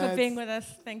for being with us.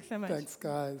 Thanks so much. Thanks,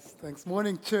 guys. Thanks.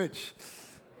 Morning, church.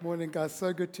 Morning, guys.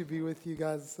 So good to be with you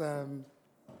guys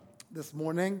this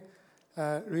morning.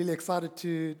 Really excited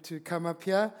to come up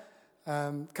here.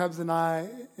 Cubs and I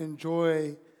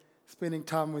enjoy spending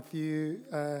time with you.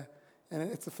 And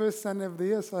it's the first Sunday of the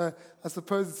year, so I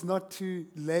suppose it's not too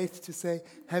late to say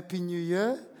Happy New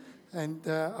Year. And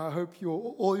I hope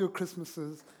all your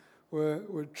Christmases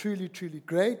were truly, truly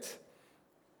great.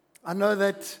 I know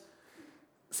that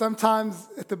sometimes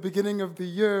at the beginning of the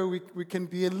year, we can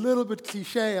be a little bit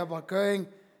cliche about going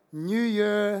new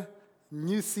year,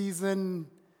 new season,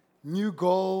 new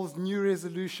goals, new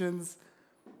resolutions.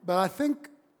 But I think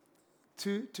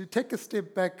to take a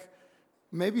step back,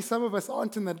 maybe some of us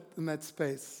aren't in that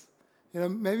space.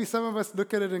 Maybe some of us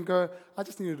look at it and go, I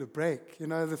just needed a break.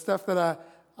 The stuff that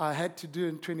I had to do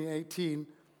in 2018,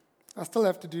 I still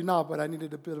have to do now, but I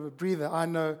needed a bit of a breather. I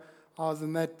know I was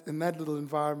in that little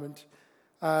environment.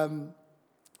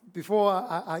 Before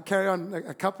I carry on,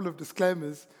 a couple of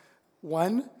disclaimers.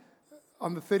 One,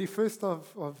 on the 31st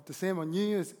of December, on New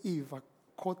Year's Eve, I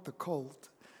caught the cold.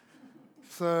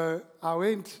 So I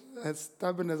went, as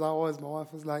stubborn as I was, my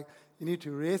wife was like, you need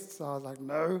to rest. So I was like,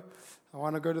 no, I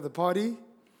want to go to the party.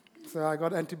 So I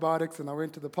got antibiotics and I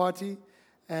went to the party.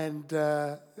 And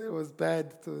it was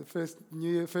bad. So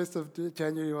the first of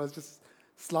January, I was just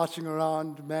slouching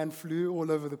around, man flu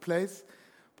all over the place.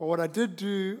 But what I did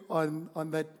do on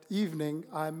that evening,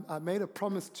 I made a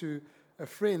promise to a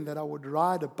friend that I would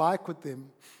ride a bike with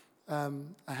them.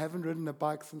 I haven't ridden a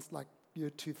bike since like year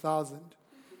 2000.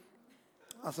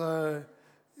 So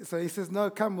he says, no,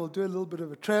 come, we'll do a little bit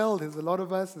of a trail. There's a lot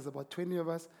of us. There's about 20 of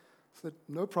us. I said,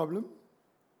 no problem.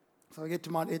 So I get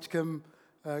to Mount Edgecombe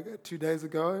 2 days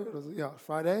ago. It was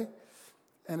Friday.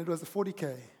 And it was a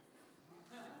 40K.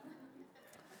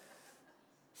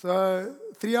 So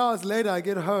 3 hours later, I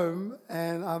get home,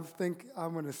 and I think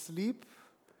I'm going to sleep.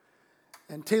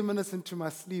 And 10 minutes into my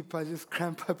sleep, I just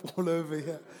cramp up all over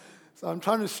here. So I'm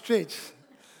trying to stretch.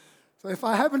 So if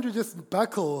I happen to just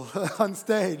buckle on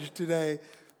stage today,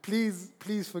 please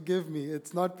forgive me.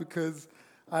 It's not because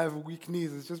I have weak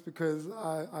knees. It's just because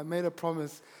I made a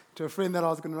promise to a friend that I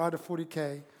was going to ride a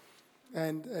 40K.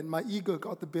 And my ego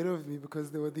got the better of me because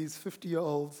there were these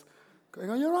 50-year-olds going,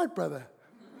 oh, you're right, brother.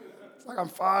 It's like, I'm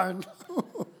fine.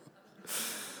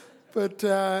 But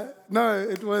no,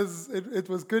 it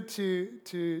was good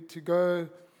to go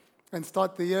and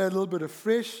start the year a little bit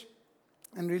afresh,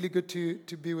 and really good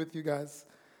to be with you guys.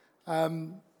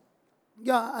 And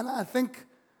I think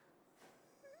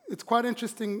it's quite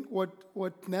interesting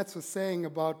what Nats was saying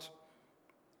about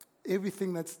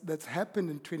everything that's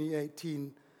happened in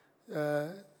 2018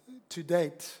 to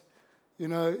date.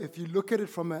 If you look at it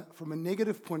from a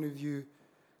negative point of view,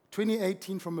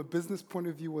 2018 from a business point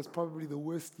of view was probably the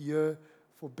worst year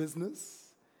for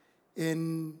business.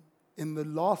 In the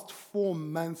last 4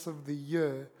 months of the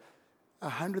year,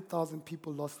 100,000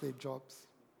 people lost their jobs.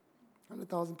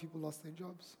 100,000 people lost their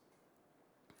jobs.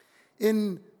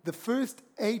 In the first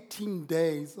 18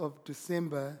 days of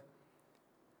December,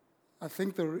 I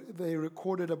think they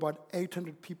recorded about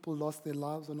 800 people lost their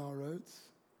lives on our roads.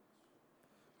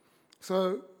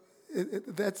 So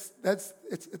it's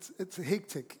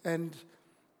hectic, and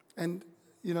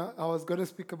I was going to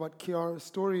speak about Kiara's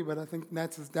story, but I think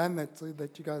Nats has done that so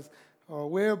that you guys are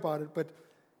aware about it.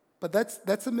 But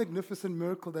that's a magnificent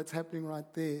miracle that's happening right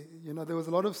there. There was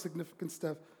a lot of significant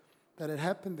stuff that had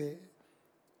happened there,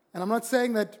 and I'm not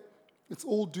saying that it's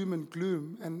all doom and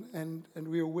gloom, and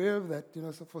we're aware of that.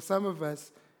 So for some of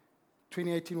us,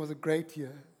 2018 was a great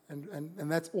year,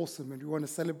 and that's awesome, and we want to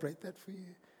celebrate that for you.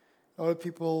 A lot of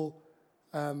people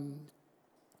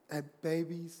had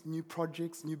babies, new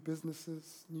projects, new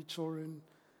businesses, new children,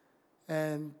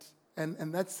 and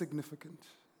that's significant.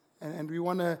 And we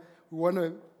want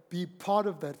to be part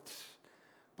of that.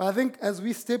 But I think as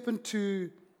we step into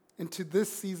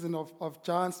this season of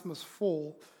Giants Must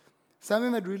Fall,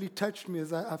 something that really touched me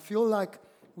is I feel like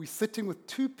we're sitting with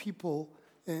two people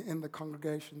in the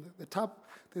congregation.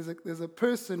 There's a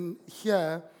person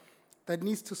here that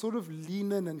needs to sort of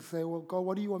lean in and say, well, God,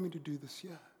 what do you want me to do this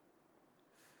year?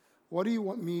 What do you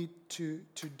want me to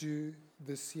do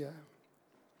this year?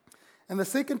 And the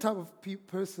second type of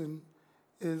person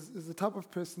is the type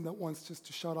of person that wants just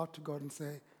to shout out to God and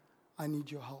say, I need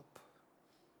your help.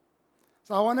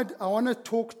 So I want to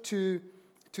talk to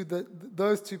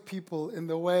those two people in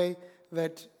the way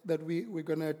that we're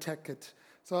going to attack it.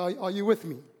 So are you with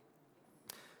me?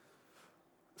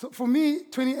 So for me,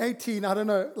 2018, I don't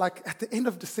know, like at the end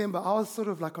of December, I was sort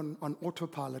of like on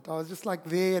autopilot. I was just like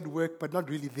there at work, but not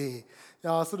really there.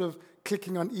 I was sort of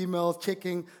clicking on emails,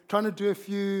 checking, trying to do a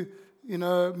few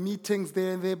meetings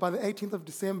there and there. By the 18th of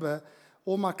December,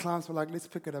 all my clients were like, let's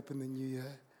pick it up in the new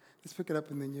year. Let's pick it up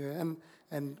in the new year.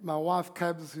 And my wife,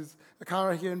 Cabs, who's a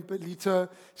Kara here in Belito,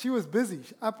 she was busy.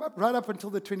 Right up until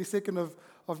the 22nd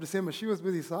of December, she was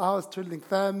busy. So I was twiddling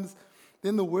thumbs.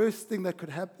 Then the worst thing that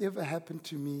could ever happen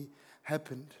to me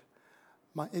happened.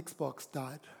 My Xbox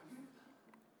died.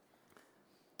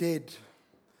 Dead.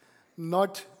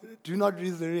 Do not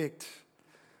resurrect.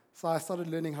 So I started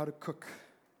learning how to cook.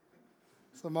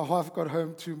 So my wife got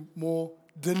home to more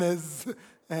dinners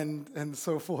and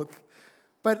so forth.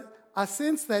 But I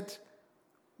sensed that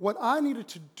what I needed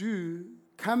to do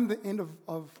come the end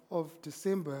of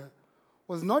December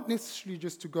was not necessarily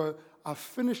just to go, I've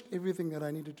finished everything that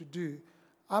I needed to do.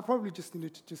 I probably just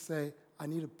needed to just say, I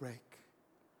need a break.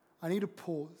 I need a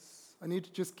pause. I need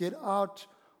to just get out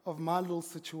of my little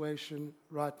situation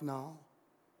right now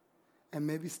and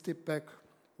maybe step back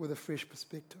with a fresh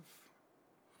perspective.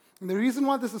 And the reason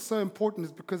why this is so important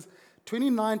is because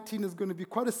 2019 is going to be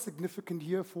quite a significant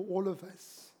year for all of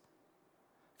us.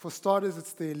 For starters,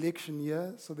 it's the election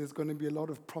year, so there's going to be a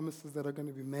lot of promises that are going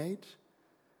to be made.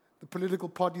 The political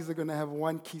parties are going to have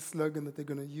one key slogan that they're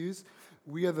going to use.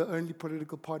 We are the only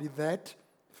political party that,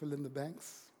 fill in the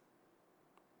blanks.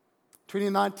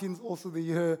 2019 is also the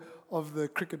year of the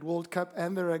Cricket World Cup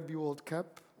and the Rugby World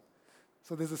Cup.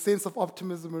 So there's a sense of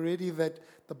optimism already that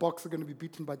the Boks are going to be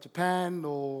beaten by Japan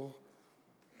or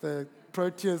the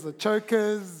Proteas are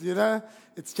chokers,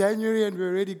 It's January and we're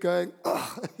already going,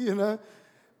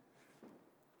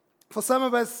 For some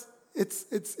of us,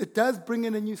 it does bring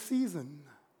in a new season.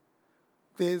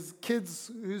 There's kids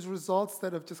whose results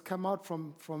that have just come out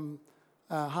from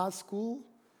high school.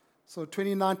 So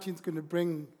 2019 is going to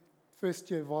bring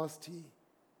first-year varsity.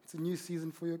 It's a new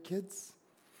season for your kids.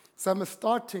 Some are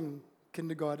starting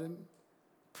kindergarten,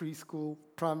 preschool,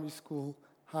 primary school,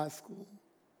 high school.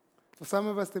 For some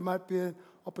of us, there might be an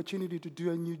opportunity to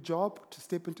do a new job, to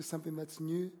step into something that's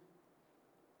new.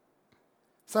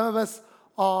 Some of us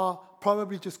are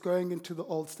probably just going into the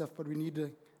old stuff, but we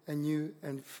need a new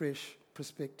and fresh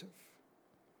perspective.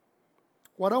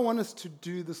 What I want us to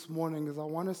do this morning is I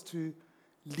want us to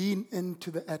lean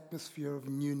into the atmosphere of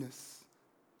newness.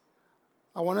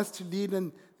 I want us to lean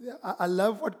in. I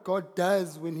love what God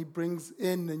does when he brings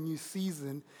in a new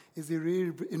season, is he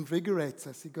really invigorates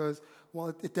us. He goes, well,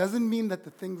 it doesn't mean that the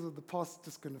things of the past are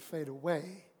just going to fade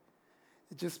away.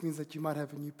 It just means that you might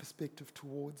have a new perspective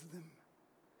towards them.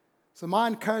 So my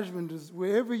encouragement is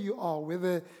wherever you are,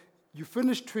 whether you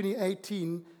finished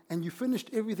 2018 and you finished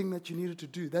everything that you needed to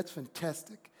do, that's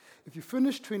fantastic. If you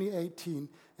finished 2018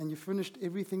 and you finished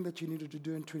everything that you needed to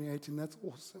do in 2018, that's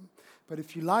awesome. But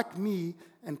if you're like me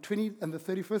and the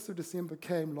 31st of December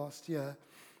came last year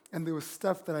and there was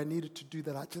stuff that I needed to do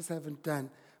that I just haven't done,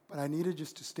 but I needed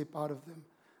just to step out of them,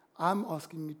 I'm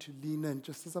asking you to lean in,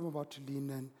 just as I'm about to lean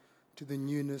in, to the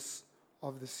newness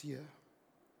of this year.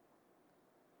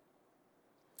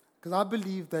 Because I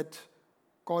believe that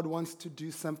God wants to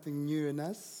do something new in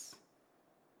us.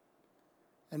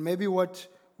 And maybe what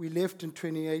we left in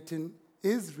 2018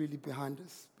 is really behind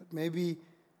us. But maybe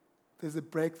there's a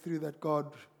breakthrough that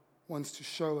God wants to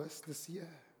show us this year.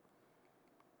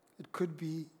 It could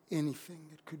be anything.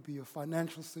 It could be your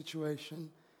financial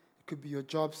situation. It could be your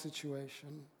job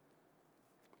situation.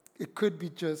 It could be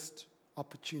just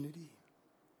opportunity.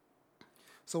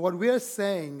 So what we're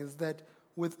saying is that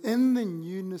within the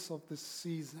newness of this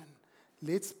season,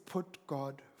 let's put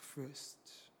God first.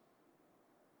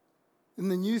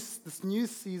 This new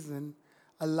season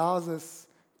allows us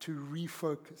to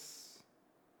refocus.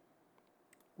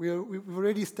 We've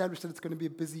already established that it's going to be a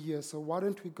busy year, so why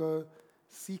don't we go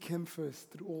seek him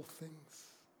first through all things?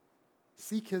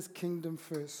 Seek his kingdom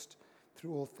first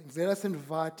through all things. Let us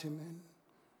invite him in.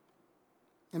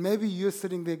 And maybe you're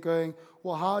sitting there going,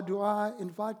 well, how do I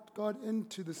invite God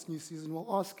into this new season? Well,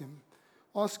 ask him.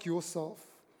 Ask yourself,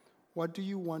 what do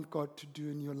you want God to do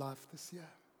in your life this year?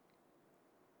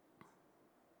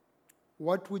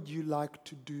 What would you like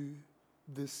to do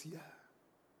this year?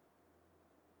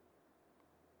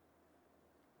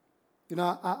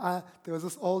 There was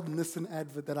this old Nissan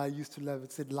advert that I used to love.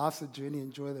 It said, life's a journey,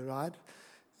 enjoy the ride.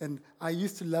 And I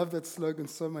used to love that slogan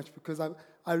so much because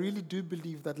I really do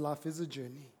believe that life is a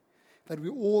journey, that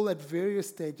we're all at various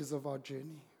stages of our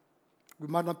journey. We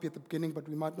might not be at the beginning, but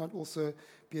we might not also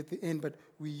be at the end, but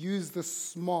we use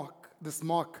this mark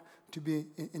to be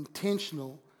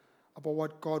intentional about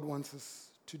what God wants us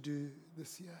to do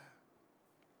this year.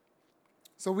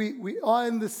 So we are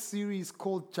in this series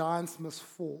called Giants Must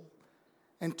Fall.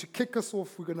 And to kick us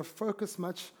off, we're going to focus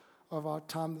much of our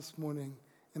time this morning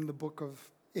in the book of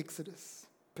Exodus,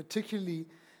 particularly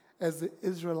as the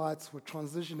Israelites were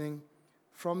transitioning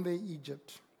from their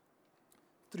Egypt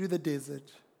through the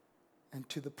desert and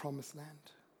to the promised land.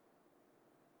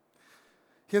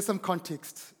 Here's some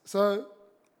context. So,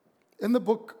 in the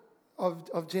book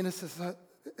of Genesis,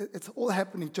 it's all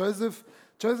happening. Joseph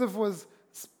was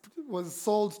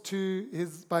sold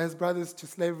by his brothers to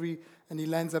slavery, and he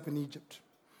lands up in Egypt.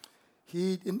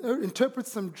 He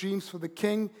interprets some dreams for the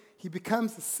king. He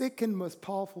becomes the second most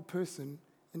powerful person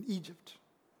in Egypt.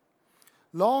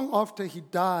 Long after he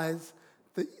dies,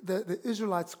 the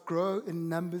Israelites grow in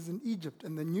numbers in Egypt,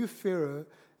 and the new Pharaoh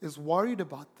is worried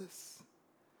about this.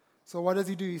 So what does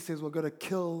he do? He says, we're going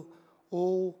to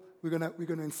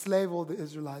enslave all the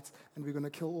Israelites, and we're going to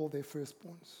kill all their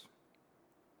firstborns.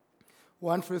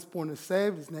 One firstborn is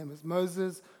saved. His name is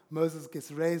Moses. Moses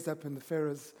gets raised up in the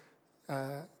Pharaoh's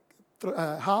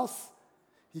house.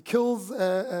 He kills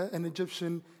an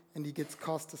Egyptian, and he gets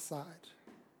cast aside.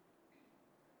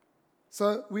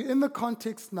 So we're in the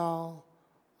context now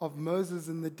of Moses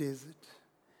in the desert,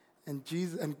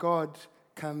 and God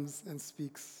comes and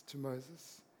speaks to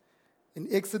Moses. In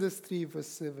Exodus 3, verse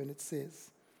 7, it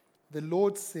says, "The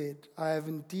Lord said, I have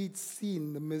indeed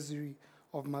seen the misery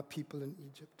of my people in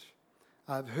Egypt.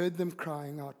 I have heard them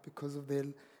crying out because of their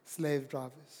slave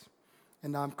drivers,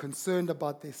 and I'm concerned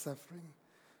about their suffering.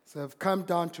 So I've come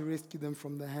down to rescue them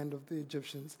from the hand of the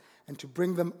Egyptians and to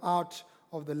bring them out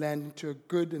of the land into a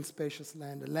good and spacious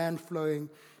land, a land flowing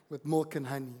with milk and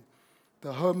honey,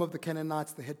 the home of the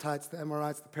Canaanites, the Hittites, the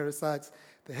Amorites, the Perizzites,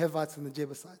 the Hivites, and the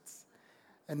Jebusites.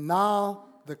 And now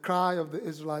the cry of the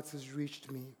Israelites has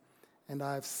reached me, and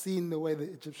I have seen the way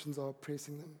the Egyptians are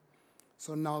oppressing them.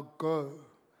 So now go,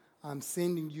 I'm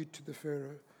sending you to the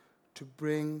Pharaoh to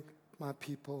bring my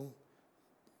people,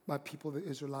 the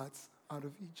Israelites, out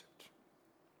of Egypt."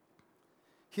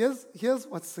 Here's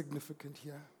what's significant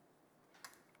here.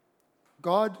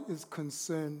 God is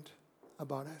concerned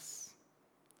about us.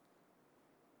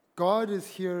 God is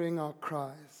hearing our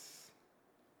cries.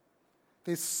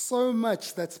 There's so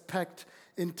much that's packed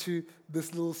into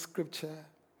this little scripture.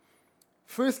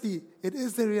 Firstly, it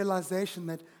is the realization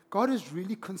that God is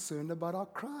really concerned about our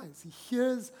cries. He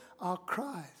hears our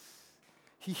cries.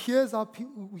 He hears our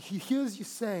people. He hears you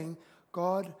saying,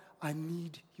 "God, I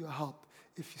need your help."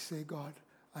 If you say, "God,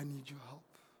 I need your help."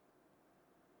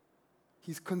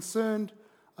 He's concerned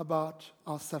about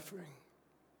our suffering.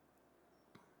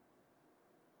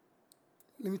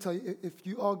 Let me tell you, if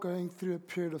you are going through a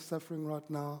period of suffering right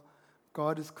now,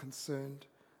 God is concerned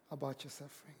about your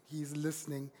suffering. He's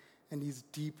listening, and he's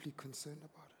deeply concerned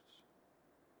about it.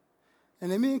 And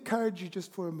let me encourage you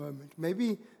just for a moment.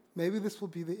 Maybe this will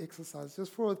be the exercise,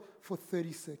 just for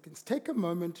 30 seconds. Take a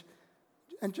moment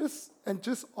and just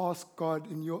ask God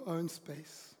in your own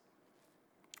space,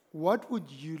 what would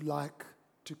you like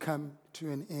to come to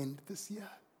an end this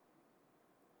year?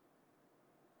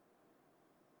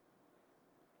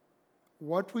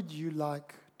 What would you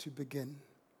like to begin?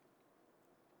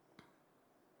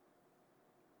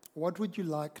 What would you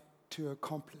like to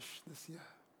accomplish this year?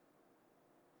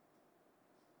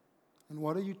 And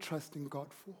what are you trusting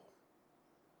God for?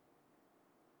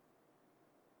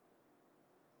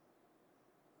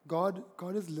 God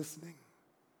is listening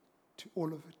to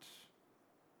all of it.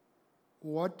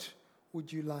 What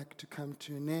would you like to come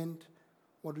to an end?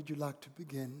 What would you like to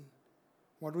begin?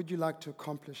 What would you like to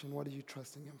accomplish, and what are you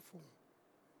trusting him for?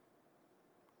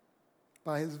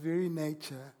 By his very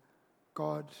nature,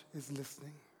 God is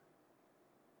listening.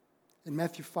 In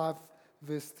Matthew 5,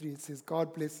 verse 3, it says,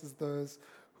 "God blesses those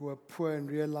who are poor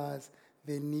and realize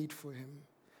their need for him,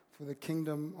 for the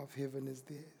kingdom of heaven is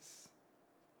theirs."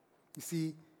 You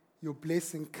see, your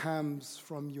blessing comes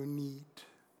from your need.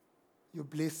 Your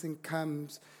blessing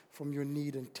comes from your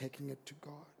need and taking it to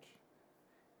God.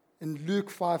 In Luke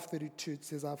 5:32, it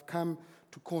says, "I've come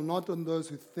to call not on those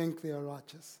who think they are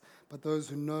righteous, but those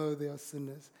who know they are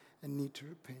sinners and need to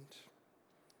repent."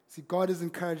 See, God is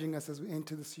encouraging us as we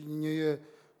enter this new year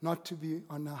not to be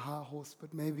on a high horse,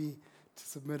 but maybe to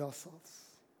submit ourselves.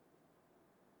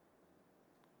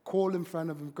 Call in front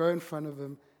of him, go in front of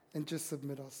him, and just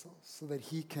submit ourselves so that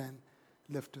he can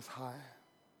lift us higher.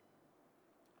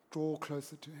 Draw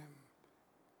closer to him.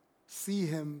 See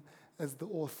him as the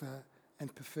author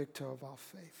and perfecter of our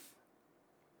faith.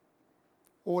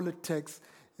 All it takes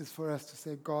is for us to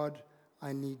say, "God,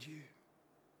 I need you."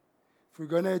 If we're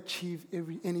going to achieve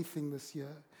anything this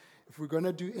year, if we're going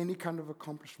to do any kind of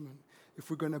accomplishment, if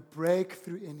we're going to break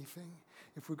through anything,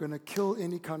 if we're going to kill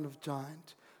any kind of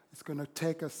giant, it's going to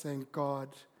take us saying,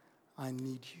 "God, I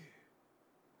need you.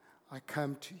 I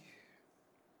come to you."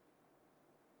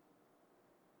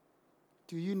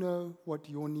 Do you know what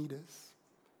your need is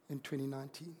in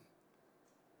 2019?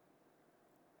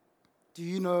 Do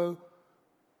you know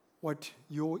what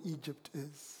your Egypt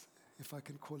is, if I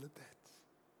can call it that?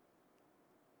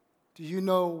 Do you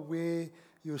know where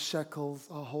your shackles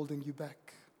are holding you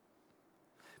back?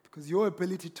 Because your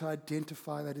ability to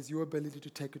identify that is your ability to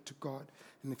take it to God.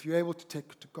 And if you're able to take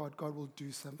it to God, God will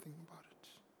do something about it.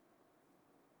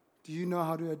 Do you know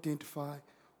how to identify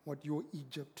what your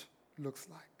Egypt looks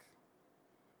like?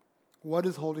 What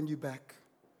is holding you back?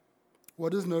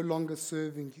 What is no longer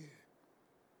serving you?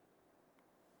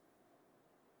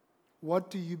 What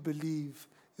do you believe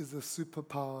is a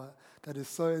superpower that is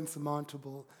so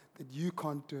insurmountable that you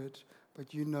can't do it,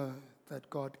 but you know that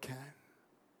God can?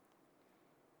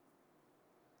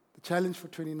 The challenge for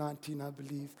 2019, I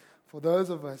believe, for those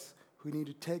of us who need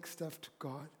to take stuff to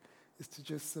God, is to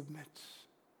just submit.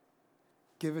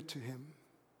 Give it to Him.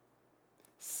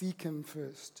 Seek Him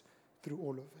first through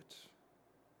all of it.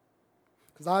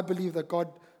 Because I believe that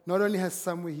God not only has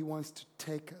somewhere He wants to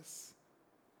take us,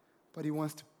 but He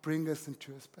wants to bring us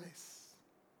into a space.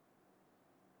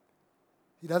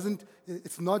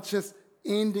 It's not just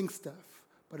ending stuff,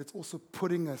 but it's also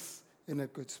putting us in a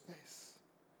good space.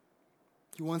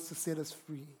 He wants to set us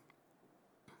free.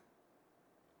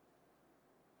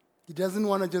 He doesn't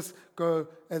want to just go,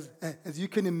 as you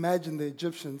can imagine the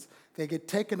Egyptians, they get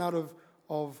taken out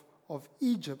of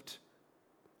Egypt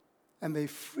and they're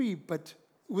free, but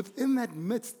within that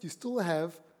midst, you still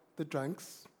have the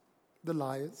drunks, the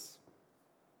liars,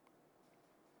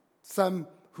 some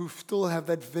who still have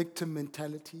that victim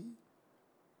mentality,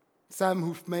 some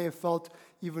who may have felt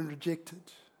even rejected.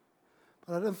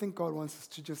 But I don't think God wants us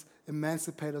to just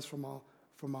emancipate us from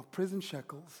our prison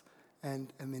shackles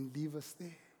and then leave us there.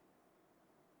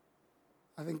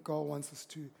 I think God wants us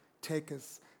to take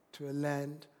us to a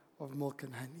land of milk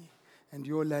and honey. And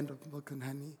your land of milk and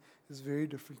honey is very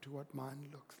different to what mine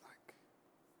looks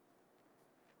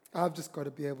like. I've just got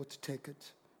to be able to take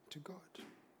it to God.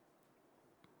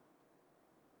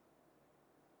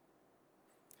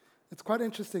 It's quite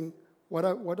interesting what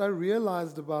I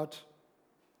realized about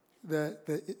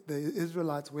the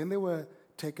Israelites when they were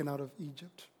taken out of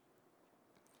Egypt.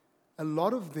 A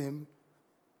lot of them,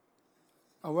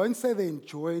 I won't say they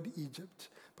enjoyed Egypt,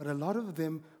 but a lot of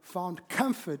them found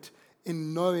comfort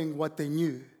in knowing what they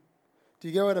knew. Do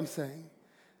you get what I'm saying?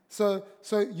 So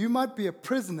you might be a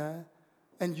prisoner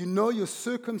and you know your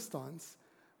circumstance,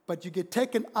 but you get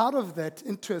taken out of that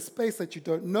into a space that you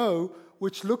don't know,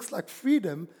 which looks like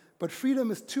freedom, but freedom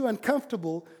is too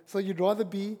uncomfortable, so you'd rather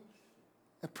be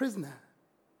a prisoner.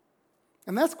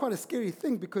 And that's quite a scary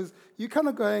thing because you're kind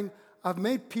of going, I've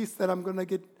made peace that I'm going to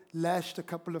get lashed a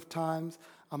couple of times.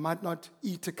 I might not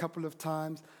eat a couple of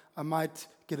times. I might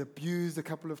get abused a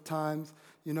couple of times.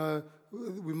 You know,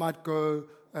 we might go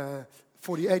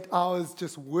 48 hours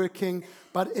just working,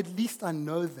 but at least I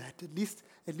know that.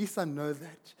 At least I know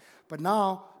that. But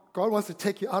now God wants to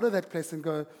take you out of that place and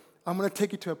go, I'm going to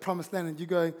take you to a promised land. And you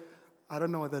go, I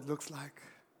don't know what that looks like.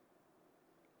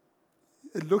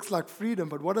 It looks like freedom,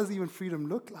 but what does even freedom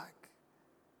look like?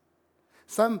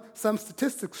 Some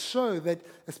statistics show that,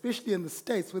 especially in the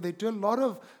States, where they do a lot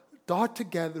of data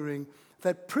gathering,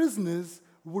 that prisoners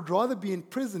would rather be in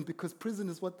prison because prison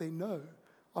is what they know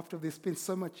after they spend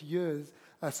so many years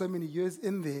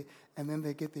in there, and then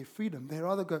they get their freedom. They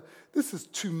rather go, this is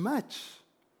too much.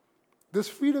 This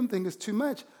freedom thing is too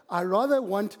much. I rather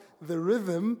want the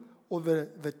rhythm or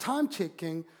the time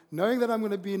checking, knowing that I'm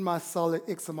going to be in my cell at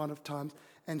X amount of times,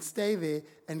 and stay there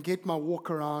and get my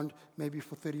walk around maybe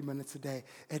for 30 minutes a day.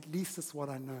 At least that's what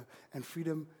I know. And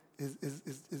freedom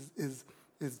is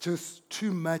just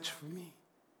too much for me.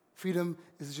 Freedom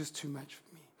is just too much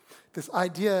for me. This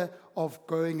idea of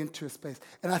going into a space.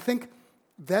 And I think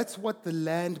that's what the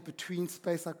land between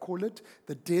space, I call it,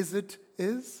 the desert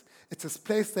is. It's a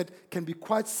place that can be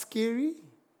quite scary.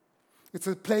 It's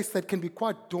a place that can be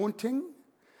quite daunting,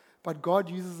 but God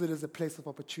uses it as a place of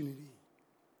opportunity.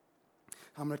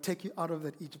 I'm going to take you out of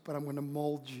that Egypt, but I'm going to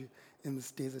mold you in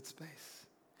this desert space.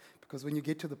 Because when you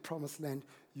get to the promised land,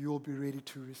 you'll be ready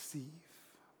to receive.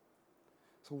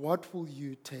 So what will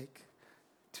you take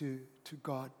to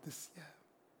God this year?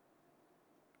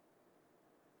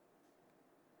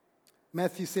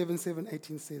 Matthew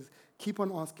 7:18 says, keep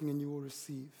on asking and you will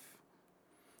receive.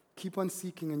 Keep on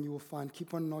seeking and you will find.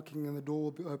 Keep on knocking and the door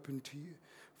will be open to you.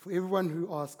 For everyone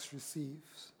who asks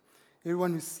receives.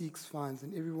 Everyone who seeks finds.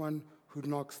 And everyone who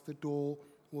knocks, the door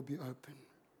will be open.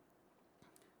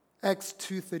 Acts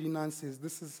 2:39 says,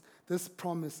 this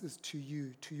promise is to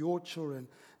you, to your children,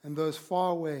 and those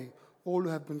far away, all who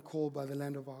have been called by the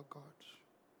land of our God.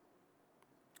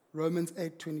 Romans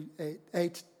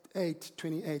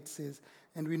 8:28 says,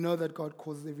 And we know that God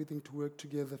causes everything to work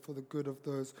together for the good of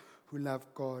those who love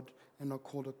God and are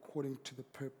called according to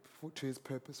his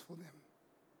purpose for them.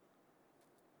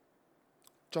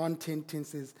 John 10:10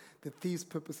 says, the thief's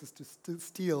purpose is to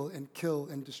steal and kill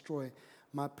and destroy.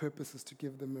 My purpose is to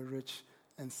give them a rich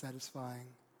and satisfying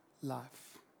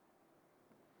life.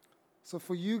 So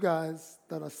for you guys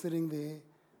that are sitting there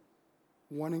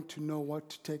wanting to know what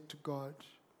to take to God,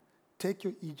 take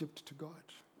your Egypt to God.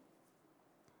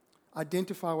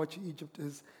 Identify what your Egypt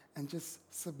is and just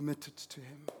submit it to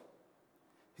him.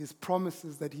 His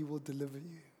promises that he will deliver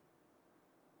you.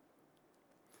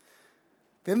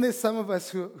 Then there's some of us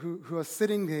who are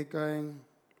sitting there going,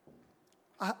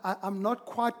 I'm not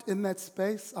quite in that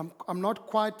space. I'm not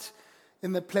quite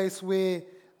in the place where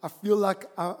I feel like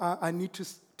I need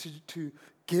to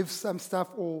give some stuff,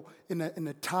 or in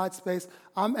a tight space.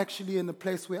 I'm actually in a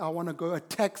place where I want to go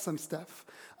attack some stuff.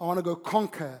 I want to go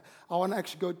conquer. I want to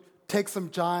actually go take some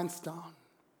giants down.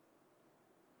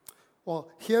 Well,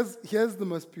 here's the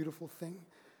most beautiful thing.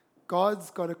 God's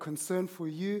got a concern for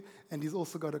you, and he's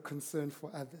also got a concern for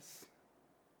others.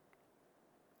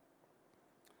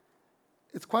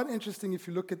 It's quite interesting if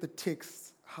you look at the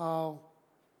text, how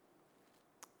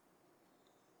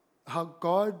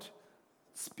God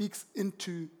speaks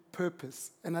into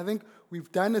purpose. And I think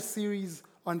we've done a series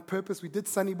on purpose. We did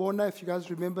Sanibona, if you guys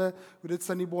remember. We did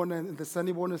Sanibona, and in the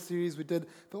Sanibona series, we did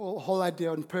the whole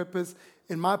idea on purpose.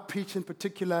 In my preach in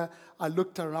particular, I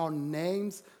looked around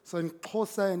names. So in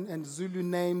Xhosa and Zulu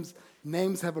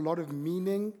names have a lot of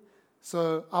meaning.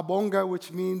 So Abonga,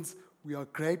 which means we are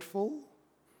grateful.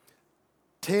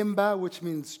 Themba, which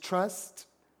means trust.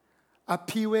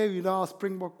 Apiwe, our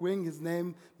Springbok wing, his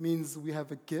name means we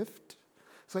have a gift.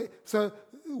 So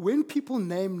when people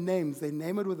name names, they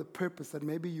name it with a purpose that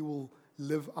maybe you will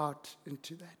live out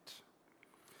into that.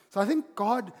 So I think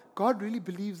God really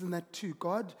believes in that too.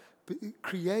 God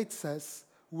creates us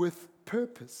with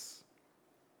purpose.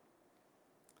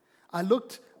 I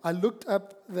looked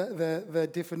up the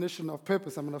definition of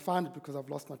purpose. I'm going to find it because I've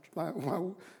lost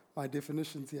my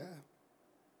definitions here.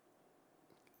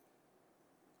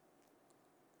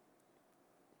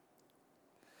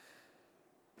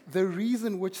 The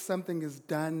reason which something is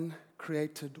done,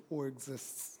 created, or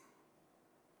exists.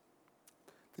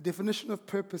 The definition of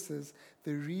purpose is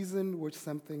the reason which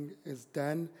something is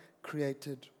done,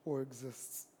 created, or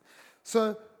exists.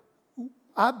 So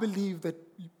I believe that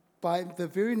by the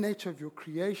very nature of your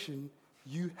creation,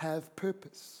 you have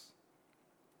purpose.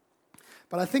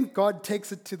 But I think God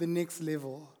takes it to the next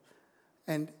level,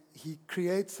 and he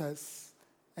creates us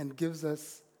and gives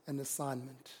us an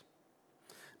assignment.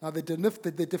 Now, the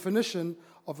definition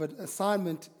of an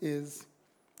assignment is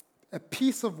a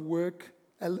piece of work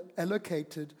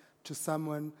allocated to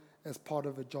someone as part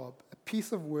of a job. A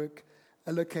piece of work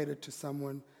allocated to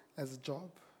someone as a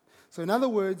job. So in other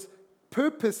words,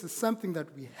 purpose is something that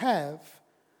we have,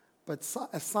 but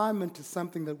assignment is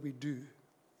something that we do.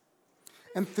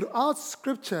 And throughout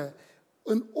Scripture,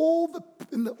 in all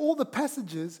the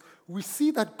passages, we see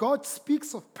that God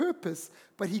speaks of purpose,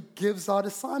 but he gives out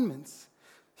assignments.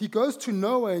 He goes to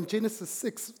Noah in Genesis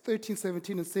 6, 13,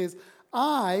 17, and says,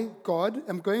 I, God,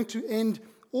 am going to end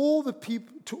all the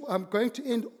people. I'm going to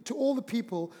end to all the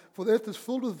people, for the earth is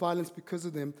filled with violence because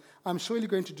of them. I'm surely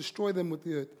going to destroy them with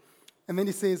the earth. And then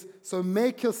he says, so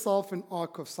make yourself an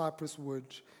ark of cypress wood.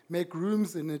 Make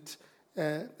rooms in it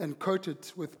and coat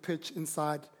it with pitch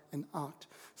inside and out.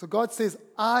 So God says,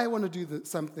 I want to do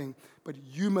something, but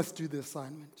you must do the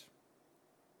assignment.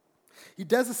 He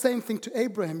does the same thing to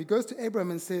Abraham. He goes to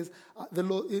Abraham and says,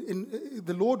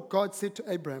 the Lord God said to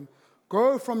Abraham,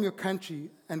 go from your country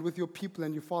and with your people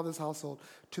and your father's household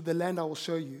to the land I will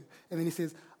show you. And then he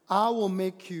says, I will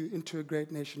make you into a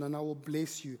great nation and I will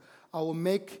bless you. I will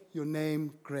make your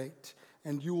name great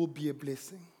and you will be a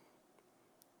blessing.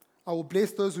 I will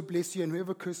bless those who bless you, and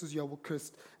whoever curses you I will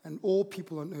curse, and all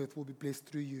people on earth will be blessed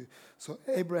through you. So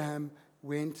Abraham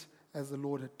went as the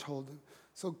Lord had told him.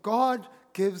 So God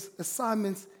gives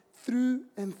assignments through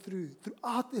and through,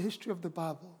 throughout the history of the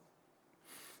Bible.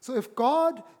 So if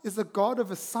God is a God of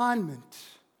assignment,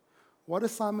 what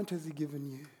assignment has he given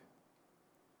you?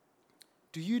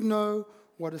 Do you know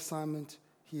what assignment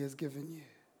he has given you?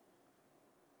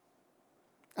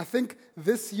 I think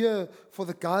this year, for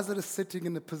the guys that are sitting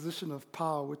in a position of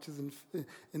power, which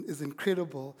is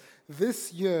incredible,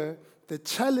 this year, the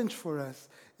challenge for us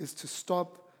is to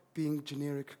stop being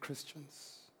generic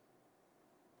Christians.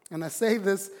 And I say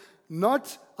this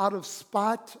not out of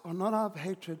spite or not out of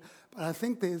hatred, but I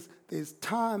think there's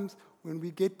times when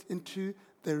we get into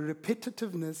the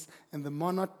repetitiveness and the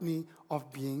monotony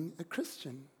of being a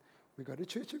Christian. We go to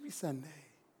church every Sunday.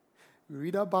 We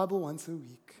read our Bible once a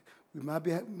week.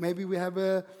 Maybe we have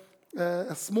a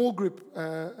small group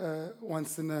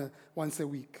once a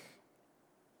week.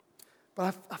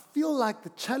 But I feel like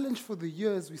the challenge for the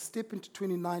year as we step into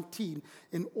 2019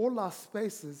 in all our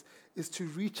spaces is to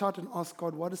reach out and ask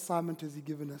God, what assignment has He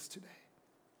given us today?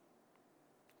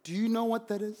 Do you know what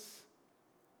that is?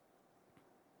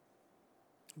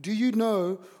 Do you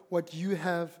know what you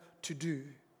have to do?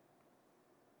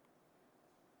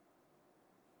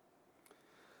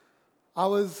 I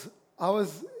was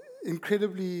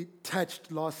incredibly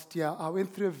touched last year. I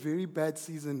went through a very bad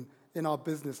season in our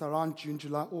business around June,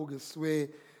 July, August, where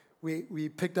we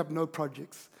picked up no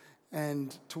projects.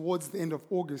 And towards the end of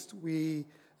August, we,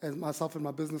 as myself and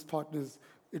my business partners,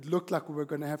 it looked like we were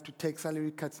going to have to take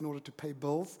salary cuts in order to pay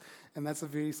bills. And that's a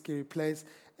very scary place.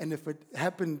 And if it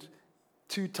happened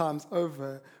 2 times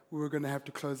over, we were going to have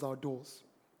to close our doors.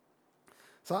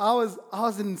 So I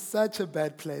was in such a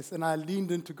bad place, and I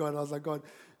leaned into God. I was like, God,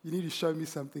 you need to show me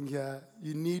something here.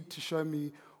 You need to show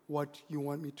me what you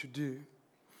want me to do.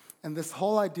 And this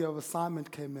whole idea of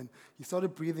assignment came in. He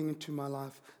started breathing into my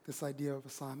life this idea of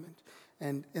assignment.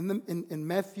 And in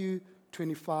Matthew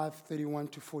 25, 31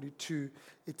 to 42,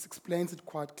 it explains it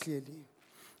quite clearly.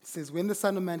 It says, when the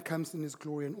Son of Man comes in his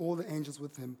glory and all the angels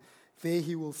with him, there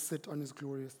he will sit on his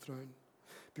glorious throne.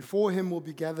 Before him will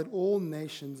be gathered all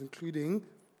nations, including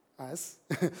us,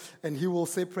 and he will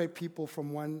separate people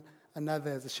from one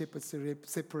another as a shepherd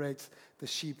separates the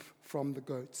sheep from the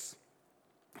goats.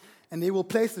 And he will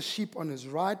place the sheep on his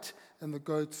right and the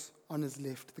goats on his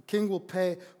left. The king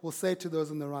will say to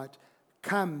those on the right,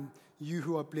 come, you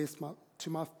who are blessed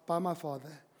by my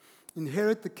Father.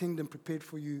 Inherit the kingdom prepared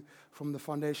for you from the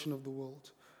foundation of the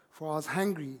world. For I was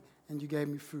hungry, and you gave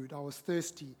me food. I was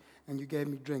thirsty, and you gave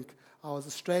me drink. I was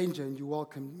a stranger, and you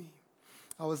welcomed me.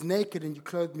 I was naked, and you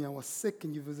clothed me. I was sick,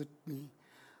 and you visited me.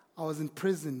 I was in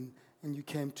prison, and you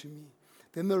came to me.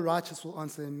 Then the righteous will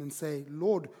answer him and say,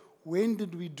 Lord, when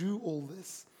did we do all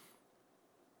this?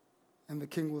 And the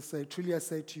king will say, truly I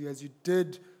say to you, as you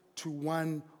did to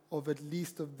one of at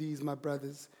least of these, my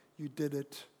brothers, you did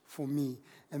it for me.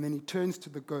 And then he turns to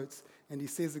the goats, and he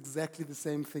says exactly the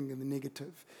same thing in the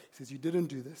negative. He says, you didn't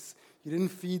do this. You didn't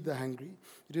feed the hungry.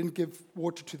 You didn't give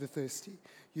water to the thirsty.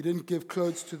 You didn't give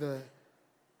clothes to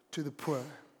the poor.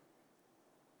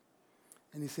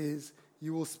 And he says,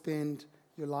 you will spend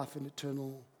your life in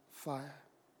eternal fire.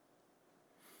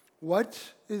 What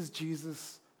is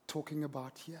Jesus talking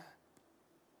about here?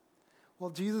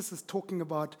 Well, Jesus is talking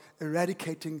about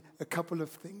eradicating a couple of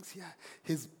things here.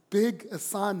 His big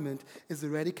assignment is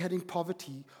eradicating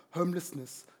poverty,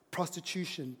 homelessness,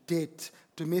 prostitution, debt,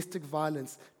 domestic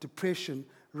violence, depression,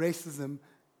 racism,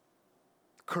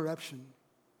 corruption.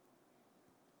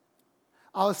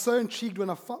 I was so intrigued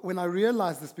when I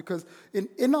realized this, because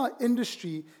in our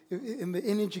industry, in the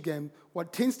energy game,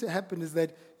 what tends to happen is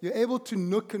that you're able to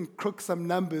nook and crook some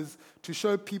numbers to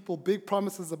show people big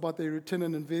promises about their return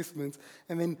on investments,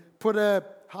 and then put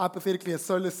hypothetically a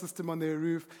solar system on their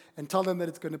roof and tell them that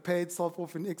it's going to pay itself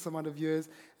off in X amount of years,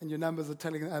 and your numbers are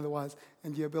telling them otherwise,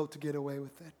 and you're able to get away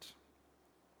with that.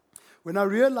 When I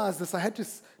realized this, I had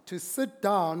to sit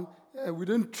down. We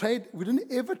didn't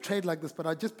ever trade like this, but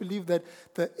I just believed that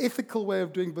the ethical way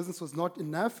of doing business was not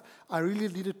enough. I really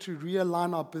needed to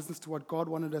realign our business to what God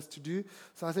wanted us to do.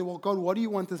 So I said, well, God, what do you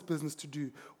want this business to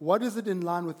do? What is it in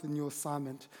line with your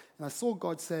assignment? And I saw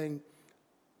God saying,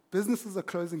 businesses are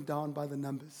closing down by the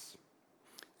numbers.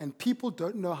 And people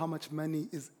don't know how much money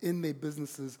is in their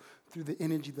businesses through the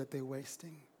energy that they're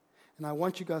wasting. And I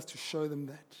want you guys to show them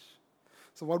that.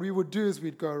 So what we would do is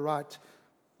we'd go, right,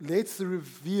 let's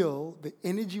reveal the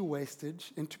energy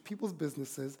wastage into people's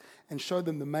businesses and show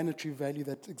them the monetary value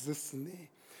that exists in there.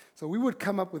 So we would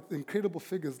come up with incredible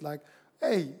figures like,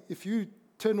 hey, if you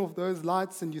turn off those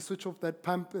lights and you switch off that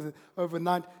pump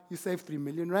overnight, you save 3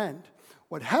 million rand.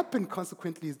 What happened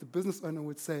consequently is the business owner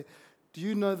would say, do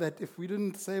you know that if we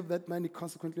didn't save that money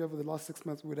consequently over the last 6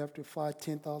 months, we would have to fire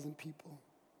 10,000 people?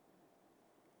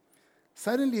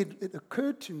 Suddenly it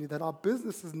occurred to me that our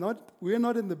business is not, we're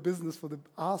not in the business for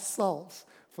ourselves,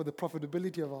 for the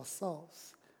profitability of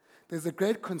ourselves. There's a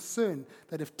great concern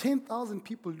that if 10,000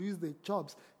 people lose their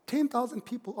jobs, 10,000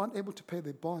 people aren't able to pay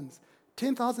their bonds,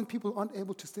 10,000 people aren't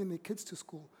able to send their kids to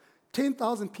school,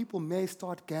 10,000 people may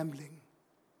start gambling.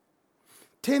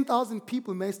 10,000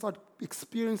 people may start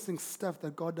experiencing stuff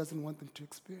that God doesn't want them to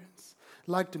experience,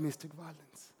 like domestic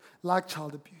violence, like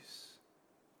child abuse.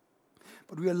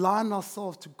 But we align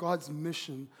ourselves to God's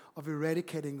mission of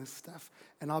eradicating this stuff.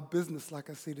 And our business, like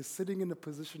I said, is sitting in a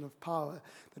position of power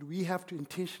that we have to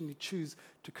intentionally choose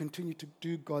to continue to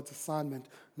do God's assignment,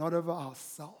 not over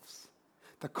ourselves.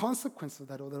 the consequence of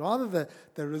that, or rather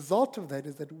the result of that,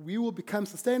 is that we will become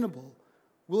sustainable.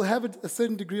 We'll have a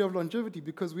certain degree of longevity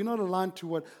because we're not aligned to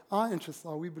what our interests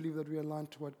are. We believe that we're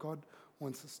aligned to what God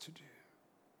wants us to do.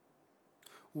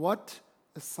 What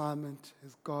assignment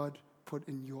has God put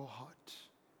in your heart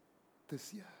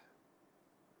this year?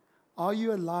 Are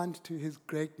you aligned to his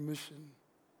great mission?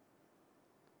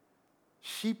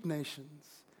 Sheep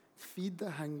nations, feed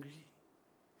the hungry,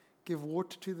 give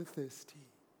water to the thirsty,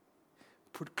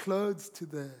 put clothes to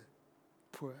the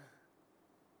poor.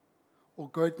 Or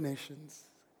goat nations,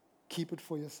 keep it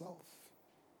for yourself.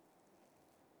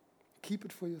 Keep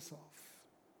it for yourself.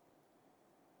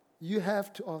 You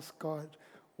have to ask God,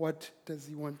 what does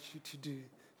he want you to do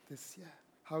this year?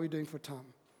 How are we doing for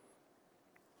time?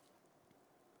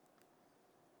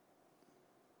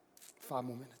 5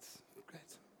 more minutes.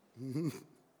 Great.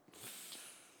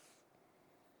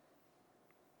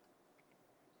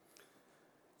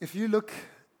 If you look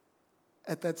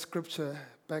at that scripture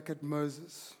back at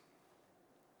Moses,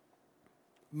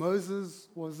 Moses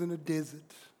was in a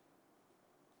desert.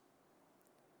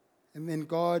 And then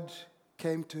God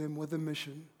came to him with a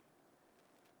mission,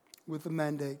 with a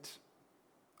mandate,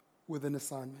 with an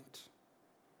assignment.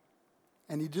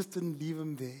 And he just didn't leave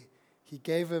him there. He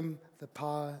gave him the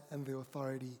power and the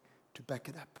authority to back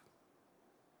it up.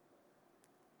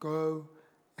 Go,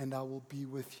 and I will be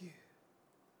with you.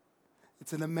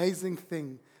 It's an amazing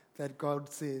thing that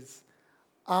God says,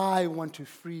 I want to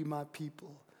free my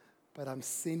people, but I'm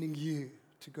sending you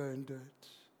to go and do it.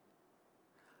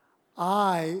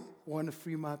 I want to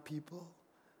free my people,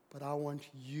 but I want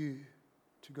you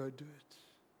to go do it.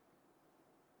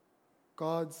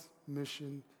 God's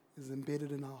mission is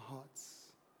embedded in our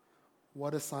hearts.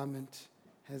 What assignment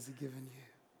has he given you?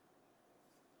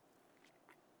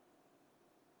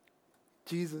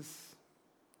 Jesus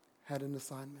had an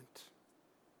assignment.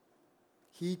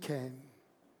 He came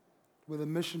with a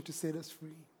mission to set us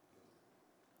free,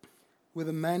 with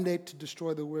a mandate to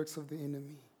destroy the works of the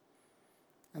enemy,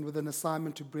 and with an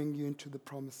assignment to bring you into the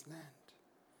promised land.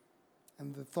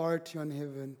 And the authority on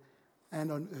heaven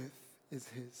and on earth is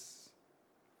his.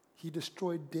 He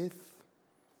destroyed death.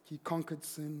 He conquered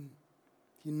sin.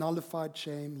 He nullified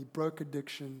shame. He broke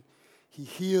addiction. He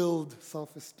healed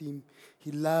self-esteem.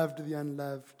 He loved the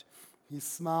unloved. He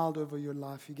smiled over your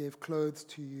life. He gave clothes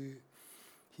to you.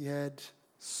 He had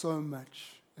so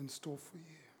much in store for you.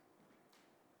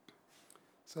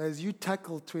 So as you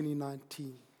tackle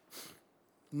 2019,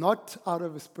 not out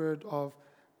of a spirit of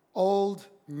old,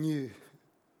 new.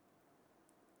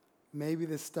 Maybe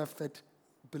there's stuff that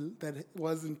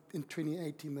wasn't in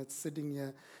 2018 that's sitting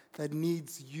here that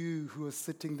needs you who are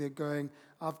sitting there going,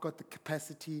 I've got the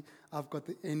capacity, I've got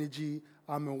the energy,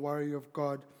 I'm a warrior of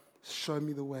God, show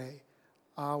me the way.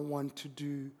 I want to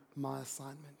do my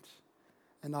assignment.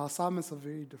 And our assignments are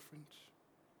very different.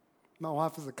 My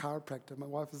wife is a chiropractor. My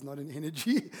wife is not in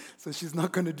energy, so she's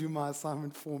not going to do my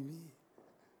assignment for me.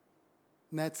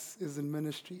 Nats is in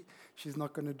ministry. She's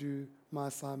not going to do my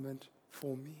assignment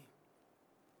for me.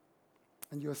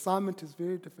 And your assignment is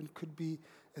very different. Could be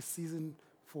a season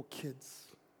for kids.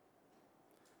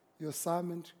 Your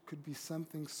assignment could be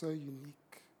something so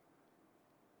unique.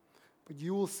 But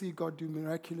you will see God do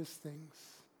miraculous things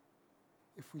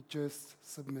if we just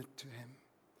submit to him.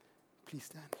 Please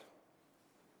stand.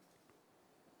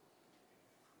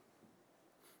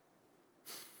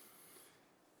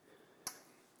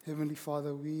 Heavenly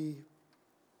Father, we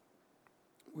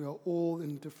are all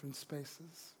in different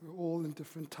spaces. We're all in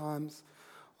different times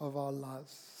of our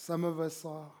lives. Some of us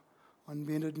are on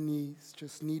bended knees,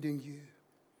 just needing you,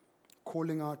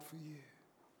 calling out for you,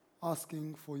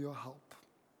 asking for your help.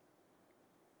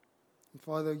 And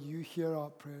Father, you hear our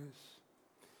prayers.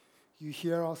 You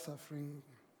hear our suffering.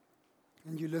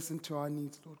 And you listen to our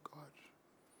needs, Lord God.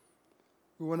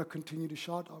 We want to continue to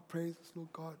shout our praises,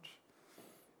 Lord God.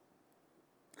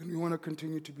 And we want to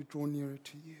continue to be drawn nearer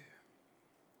to you.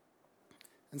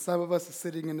 And some of us are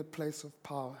sitting in a place of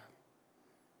power,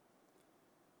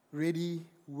 ready,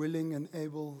 willing, and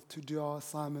able to do our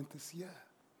assignment this year.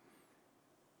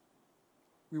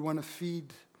 We want to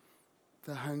feed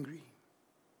the hungry.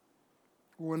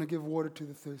 We want to give water to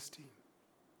the thirsty.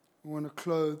 We want to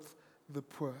clothe the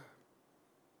poor.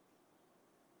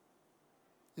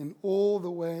 In all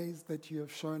the ways that you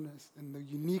have shown us, in the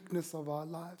uniqueness of our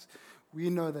lives, we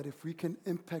know that if we can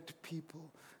impact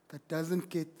people, that doesn't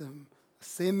get them,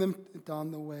 send them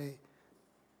down the way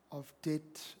of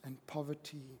debt and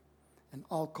poverty and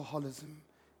alcoholism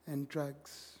and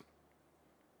drugs,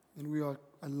 then we are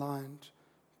aligned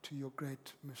to your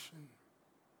great mission.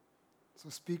 So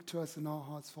speak to us in our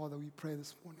hearts, Father, we pray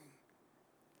this morning.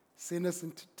 Send us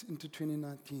into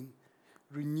 2019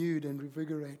 renewed and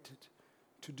revigorated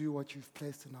to do what you've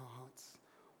placed in our hearts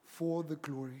for the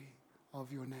glory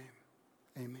of your name.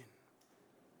 Amen.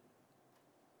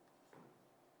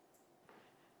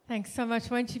 Thanks so much.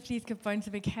 Won't you please give Bones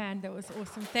a big hand? That was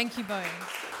awesome. Thank you, Bones.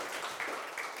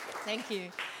 Thank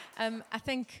you. I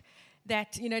think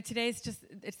that, today's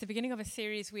it's the beginning of a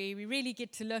series where we really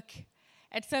get to look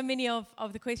at so many of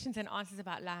the questions and answers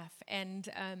about life.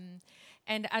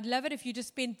 And I'd love it if you just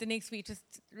spent the next week just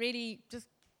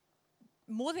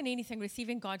more than anything,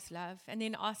 receiving God's love and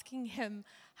then asking Him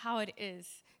how it is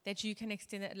that you can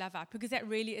extend that love out, because that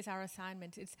really is our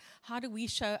assignment. It's how do we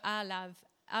show our love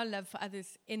for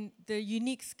others in the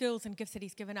unique skills and gifts that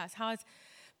He's given us. How is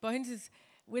Bones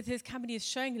with his company is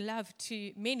showing love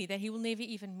to many that he will never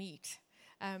even meet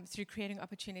through creating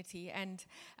opportunity. And,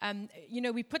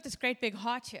 we put this great big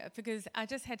heart here because I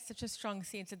just had such a strong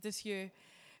sense that this year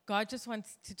God just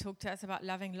wants to talk to us about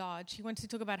loving large. He wants to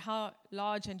talk about how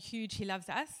large and huge He loves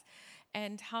us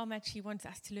and how much He wants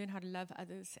us to learn how to love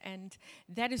others. And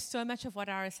that is so much of what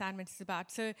our assignment is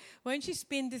about. So won't you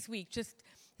spend this week just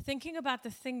thinking about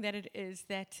the thing that it is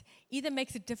that either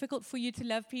makes it difficult for you to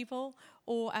love people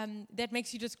or that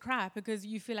makes you just cry because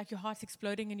you feel like your heart's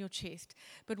exploding in your chest.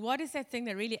 But what is that thing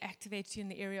that really activates you in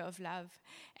the area of love?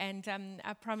 And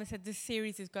I promise that this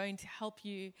series is going to help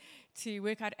you to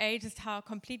work out, A, just how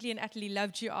completely and utterly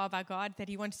loved you are by God, that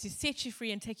He wants to set you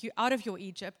free and take you out of your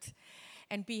Egypt,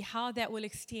 and B, how that will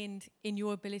extend in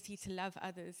your ability to love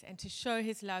others and to show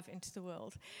His love into the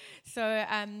world. So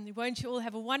won't you all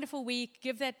have a wonderful week?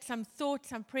 Give that some thought,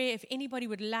 some prayer. If anybody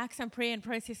would like some prayer and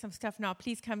process some stuff now,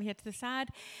 please come here to the side.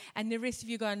 And the rest of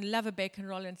you go and love a bacon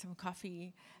roll and some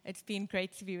coffee. It's been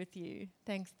great to be with you.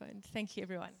 Thanks, Bones. Thank you,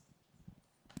 everyone.